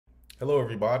Hello,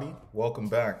 everybody. Welcome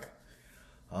back.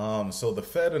 So the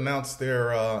Fed announced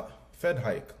their Fed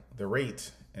hike, the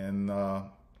rate, and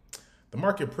the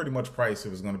market pretty much priced it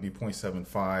was going to be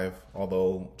 0.75,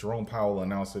 although Jerome Powell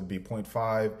announced it'd be zero point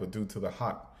 0.5, but due to the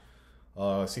hot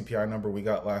CPI number we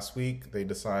got last week, they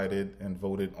decided and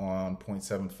voted on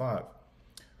 0.75.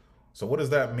 So what does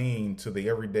that mean to the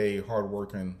everyday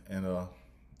hardworking and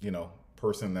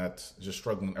person that's just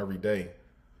struggling every day?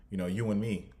 You and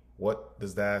me. What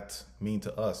does that mean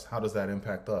to us? How does that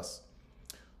impact us?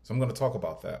 So I'm going to talk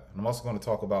about that. And I'm also going to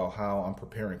talk about how I'm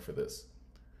preparing for this.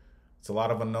 It's a lot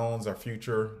of unknowns, our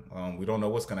future. We don't know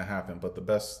what's going to happen, but the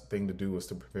best thing to do is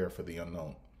to prepare for the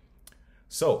unknown.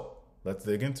 So let's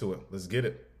dig into it. Let's get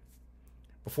it.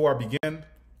 Before I begin,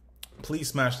 please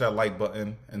smash that like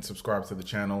button and subscribe to the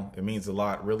channel. It means a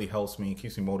lot, really helps me,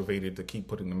 keeps me motivated to keep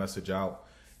putting the message out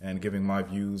and giving my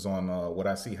views on what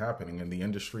I see happening in the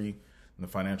industry and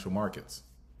the financial markets.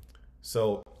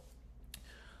 So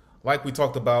like we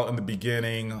talked about in the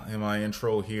beginning in my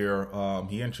intro here,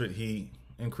 he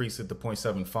increased it to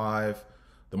 0.75.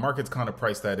 The markets kind of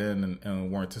priced that in and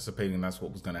were anticipating that's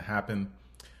what was going to happen.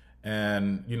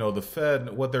 And, the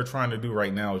Fed, what they're trying to do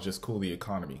right now is just cool the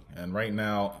economy. And right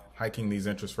now, hiking these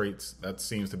interest rates, that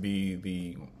seems to be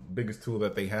the biggest tool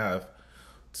that they have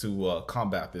to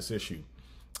combat this issue.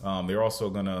 They're also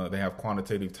they have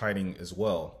quantitative tightening as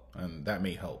well, and that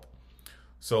may help.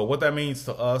 So what that means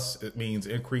to us, it means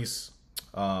increase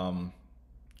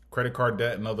credit card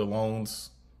debt and other loans.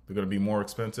 They're going to be more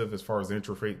expensive as far as the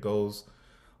interest rate goes.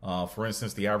 For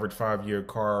instance, the average 5-year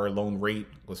car loan rate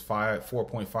was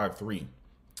 4.53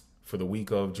 for the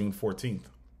week of June 14th.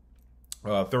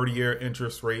 30-year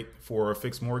interest rate for a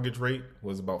fixed mortgage rate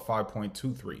was about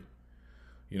 5.23.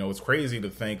 It's crazy to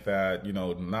think that,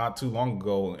 not too long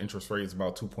ago, interest rate is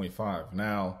about 2.5.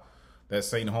 Now, that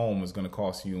same home is going to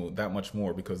cost you that much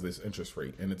more because of this interest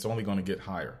rate, and it's only going to get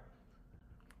higher.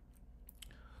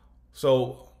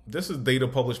 So this is data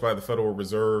published by the Federal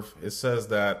Reserve. It says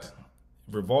that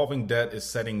revolving debt is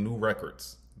setting new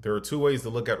records. There are two ways to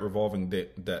look at revolving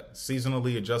debt,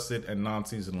 seasonally adjusted and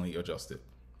non-seasonally adjusted.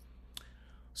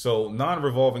 So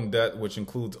non-revolving debt, which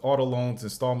includes auto loans,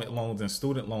 installment loans, and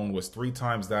student loan, was 3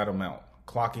 times that amount,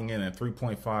 clocking in at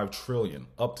 3.5 trillion,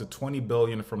 up to 20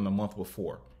 billion from the month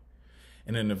before.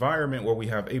 In an environment where we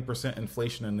have 8%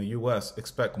 inflation in the US,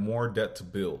 expect more debt to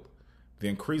build. The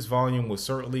increased volume will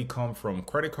certainly come from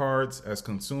credit cards as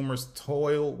consumers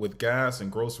toil with gas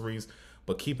and groceries,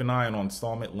 but keep an eye on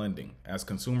installment lending as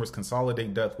consumers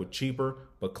consolidate debt with cheaper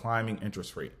but climbing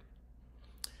interest rate.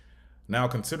 Now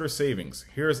consider savings.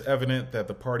 Here is evident that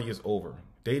the party is over.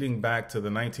 Dating back to the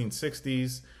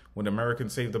 1960s, when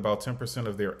Americans saved about 10%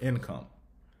 of their income.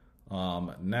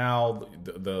 Now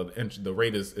the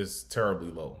rate is terribly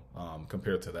low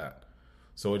compared to that.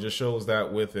 So it just shows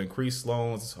that with increased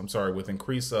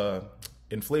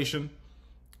inflation,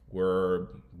 we're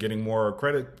getting more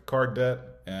credit card debt,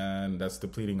 and that's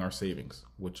depleting our savings,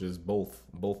 which is both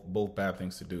bad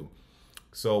things to do.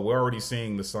 So we're already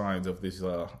seeing the signs of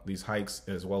these hikes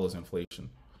as well as inflation.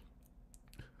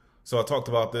 So I talked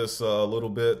about this a little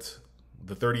bit.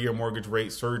 The 30-year mortgage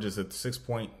rate surges at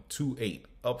 6.28,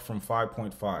 up from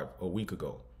 5.5 a week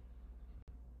ago.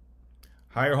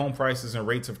 Higher home prices and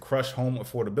rates have crushed home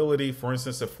affordability. For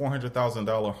instance, a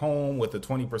 $400,000 home with a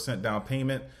 20% down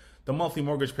payment, the monthly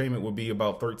mortgage payment would be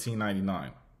about $1,399.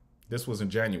 This was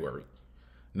in January.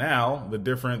 Now, the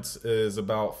difference is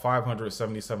about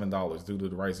 $577 due to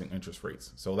the rising interest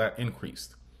rates. So that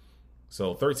increased.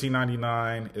 So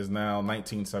 $1,399 is now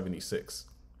 $1,976.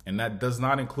 And that does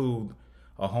not include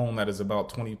a home that is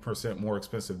about 20% more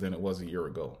expensive than it was a year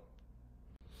ago.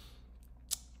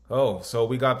 Oh, so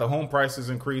we got the home prices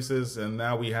increases, and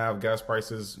now we have gas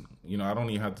prices. I don't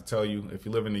even have to tell you, if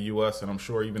you live in the US, and I'm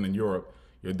sure even in Europe,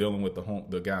 you're dealing with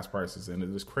the gas prices, and it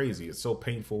is crazy. It's so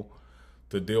painful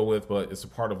to deal with, but it's a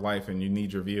part of life, and you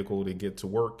need your vehicle to get to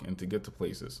work and to get to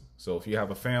places. So if you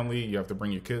have a family, you have to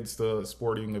bring your kids to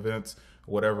sporting events,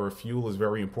 whatever, fuel is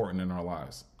very important in our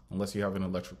lives, unless you have an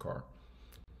electric car.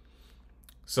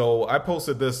 So I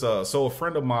posted this, so a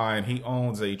friend of mine, he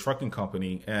owns a trucking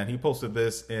company, and he posted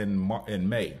this in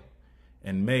May.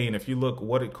 And if you look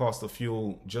what it costs to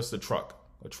fuel just a truck,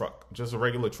 just a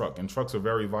regular truck, and trucks are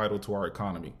very vital to our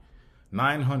economy,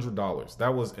 $900.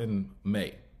 That was in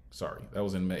May. Sorry, that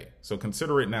was in May. So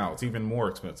consider it now. It's even more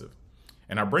expensive.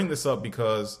 And I bring this up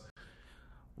because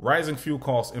rising fuel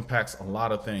costs impacts a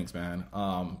lot of things, man.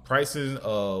 Prices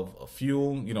of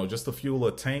fuel, just to fuel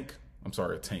a tank. I'm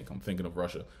sorry, a tank. I'm thinking of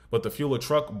Russia. But to fuel a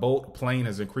truck, boat, plane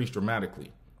has increased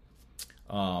dramatically.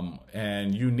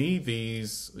 And you need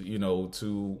these,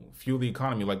 to fuel the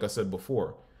economy, like I said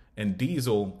before. and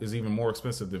diesel is even more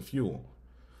expensive than fuel.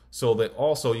 So that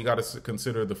also you got to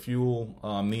consider the fuel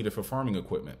needed for farming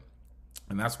equipment.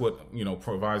 And that's what,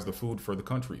 provides the food for the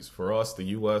countries, for us, the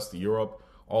US, the Europe,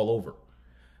 all over.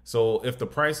 So if the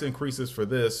price increases for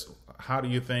this, where do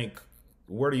you think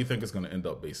it's going to end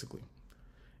up basically?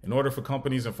 In order for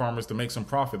companies and farmers to make some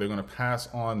profit, they're going to pass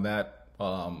on that,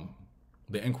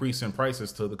 the increase in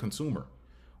prices to the consumer.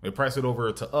 They price it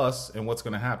over to us, and what's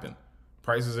going to happen?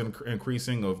 Prices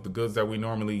increasing of the goods that we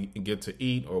normally get to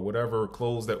eat or whatever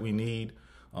clothes that we need,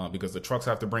 because the trucks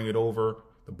have to bring it over,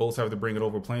 the boats have to bring it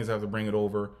over, planes have to bring it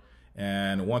over.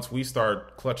 And once we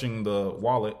start clutching the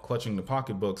wallet, clutching the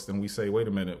pocketbooks, then we say, wait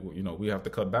a minute, we have to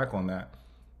cut back on that.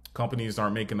 Companies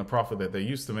aren't making the profit that they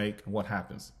used to make. What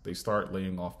happens? They start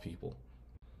laying off people.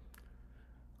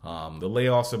 The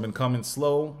layoffs have been coming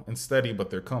slow and steady, but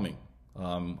they're coming.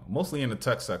 Mostly in the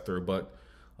tech sector, but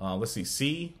let's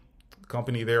see,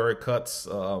 company there, it cuts,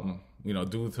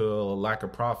 due to lack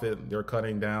of profit, they're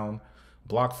cutting down.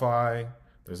 BlockFi,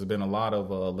 there's been a lot of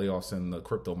layoffs in the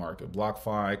crypto market.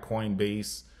 BlockFi,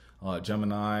 Coinbase,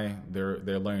 Gemini,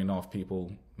 they're laying off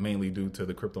people mainly due to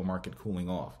the crypto market cooling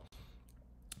off.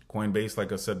 Coinbase,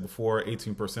 like I said before,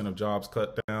 18% of jobs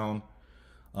cut down.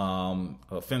 A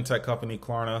fintech company,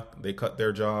 Klarna, they cut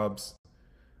their jobs.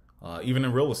 Even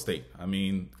in real estate,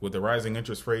 with the rising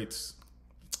interest rates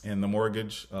and the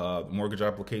mortgage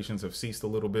applications have ceased a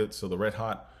little bit. So the red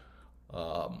hot,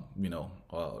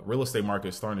 real estate market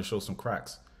is starting to show some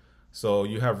cracks. So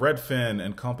you have Redfin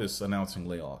and Compass announcing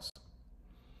layoffs.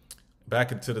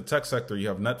 Back into the tech sector, you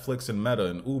have Netflix and Meta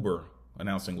and Uber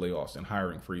announcing layoffs and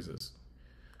hiring freezes.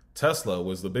 Tesla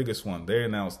was the biggest one. They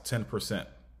announced 10%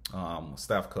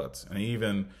 staff cuts. And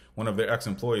even one of their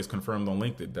ex-employees confirmed on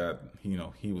LinkedIn that,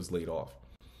 he was laid off.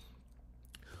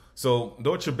 So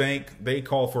Deutsche Bank, they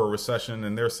call for a recession,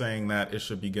 and they're saying that it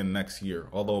should begin next year.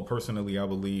 Although personally, I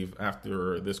believe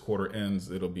after this quarter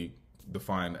ends, it'll be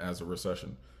defined as a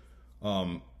recession.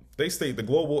 They state the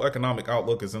global economic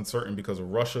outlook is uncertain because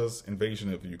of Russia's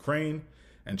invasion of Ukraine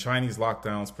and Chinese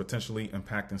lockdowns potentially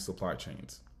impacting supply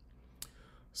chains.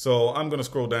 So I'm going to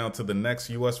scroll down to the next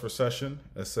U.S. recession.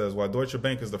 It says, while Deutsche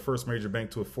Bank is the first major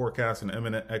bank to forecast an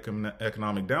imminent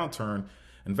economic downturn,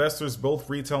 investors, both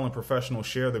retail and professional,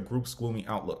 share the group's gloomy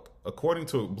outlook. According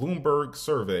to a Bloomberg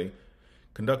survey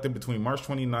conducted between March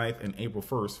 29th and April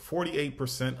 1st,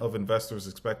 48% of investors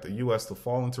expect the U.S. to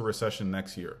fall into recession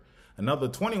next year. Another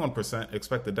 21%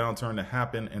 expect the downturn to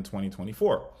happen in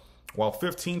 2024, while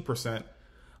 15%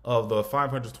 of the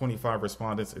 525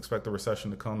 respondents expect the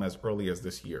recession to come as early as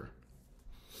this year.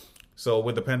 So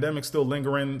with the pandemic still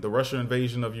lingering, the Russian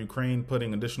invasion of Ukraine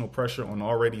putting additional pressure on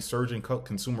already surging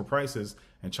consumer prices,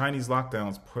 and Chinese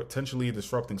lockdowns potentially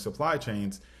disrupting supply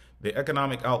chains, the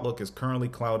economic outlook is currently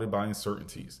clouded by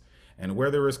uncertainties. And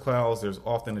where there is clouds, there's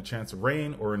often a chance of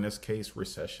rain, or in this case,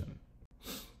 recession.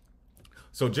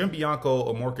 So Jim Bianco,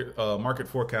 a market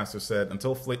forecaster, said,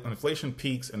 until inflation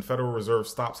peaks and Federal Reserve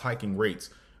stops hiking rates,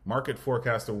 market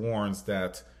forecaster warns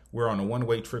that we're on a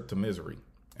one-way trip to misery.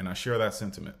 And I share that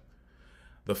sentiment.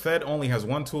 The Fed only has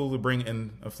one tool to bring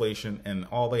in inflation, and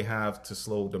all they have to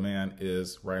slow demand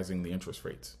is rising the interest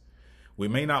rates. We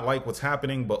may not like what's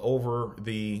happening, but over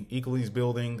the equities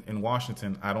building in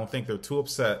Washington, I don't think they're too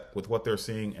upset with what they're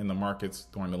seeing in the markets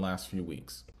during the last few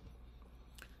weeks.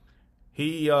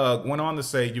 He went on to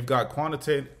say, you've got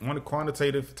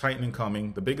quantitative tightening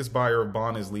coming, the biggest buyer of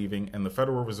bond is leaving, and the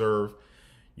Federal Reserve,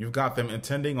 you've got them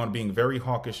intending on being very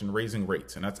hawkish and raising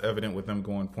rates, and that's evident with them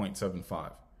going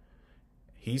 0.75.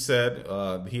 He said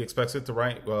he expects it to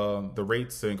the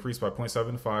rates to increase by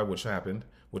 0.75, which happened,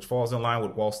 which falls in line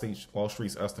with Wall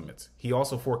Street's estimates. He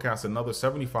also forecasts another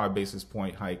 75 basis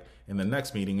point hike in the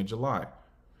next meeting in July.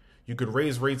 You could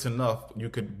raise rates enough, you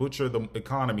could butcher the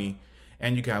economy,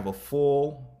 and you can have a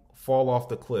full fall off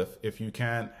the cliff if you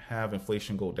can't have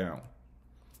inflation go down.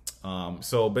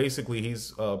 So basically,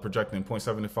 he's projecting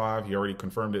 0.75. He already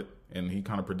confirmed it, and he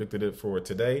kind of predicted it for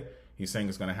today. He's saying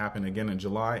it's going to happen again in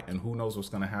July, and who knows what's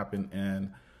going to happen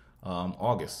in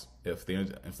August. If the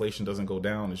inflation doesn't go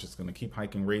down, it's just going to keep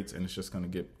hiking rates, and it's just going to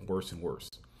get worse and worse.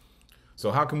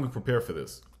 So how can we prepare for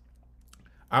this?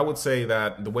 I would say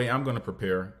that the way I'm going to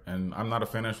prepare, and I'm not a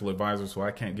financial advisor, so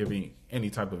I can't give you any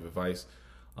type of advice.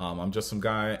 I'm just some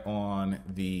guy on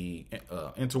the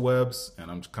interwebs,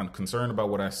 and I'm kind of concerned about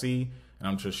what I see, and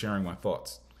I'm just sharing my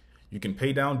thoughts. You can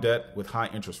pay down debt with high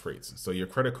interest rates. So your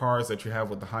credit cards that you have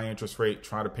with the high interest rate,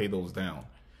 try to pay those down.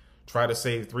 Try to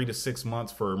save 3 to 6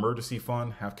 months for emergency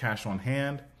fund, have cash on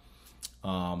hand.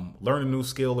 Learn a new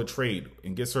skill or trade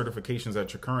and get certifications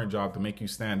at your current job to make you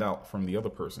stand out from the other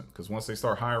person. Because once they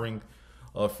start hiring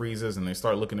freezes and they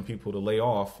start looking at people to lay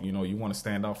off, you know, you want to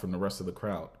stand out from the rest of the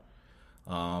crowd.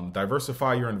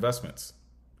 Diversify your investments.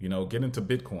 You know, get into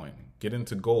Bitcoin, get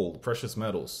into gold, precious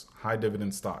metals, high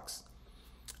dividend stocks.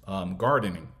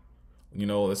 Gardening, you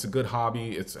know, it's a good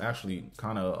hobby. It's actually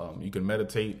kind of, you can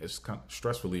meditate. It's kind of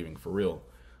stress relieving for real.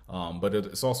 But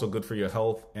it's also good for your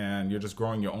health, and you're just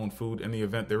growing your own food. In the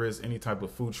event there is any type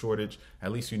of food shortage,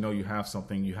 at least you know you have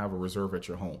something, you have a reserve at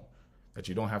your home, that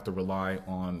you don't have to rely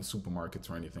on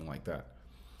supermarkets or anything like that.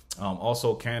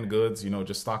 Also canned goods, you know,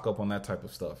 just stock up on that type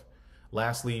of stuff.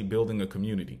 Lastly, building a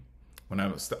community. When I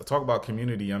talk about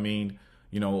community, I mean,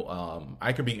 you know,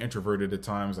 I can be introverted at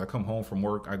times. I come home from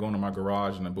work, I go into my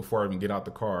garage, and then before I even get out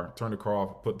the car, turn the car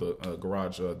off, put the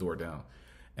garage door down.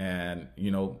 And,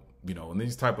 you know, in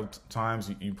these type of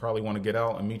times, you probably want to get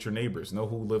out and meet your neighbors, know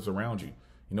who lives around you.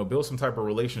 You know, build some type of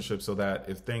relationship so that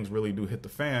if things really do hit the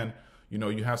fan, you know,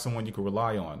 you have someone you can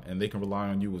rely on, and they can rely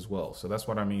on you as well. So that's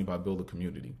what I mean by build a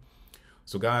community.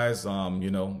 So guys,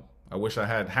 you know, I wish I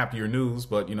had happier news,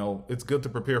 but, you know, it's good to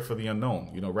prepare for the unknown,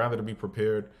 you know, rather to be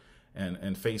prepared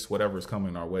and face whatever is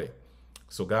coming our way.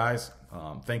 So guys,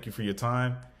 thank you for your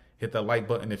time. Hit that like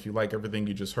button if you like everything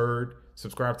you just heard.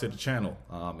 Subscribe to the channel.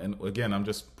 And again, I'm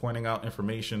just pointing out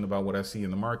information about what I see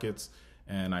in the markets,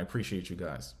 and I appreciate you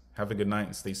guys. Have a good night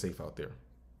and stay safe out there.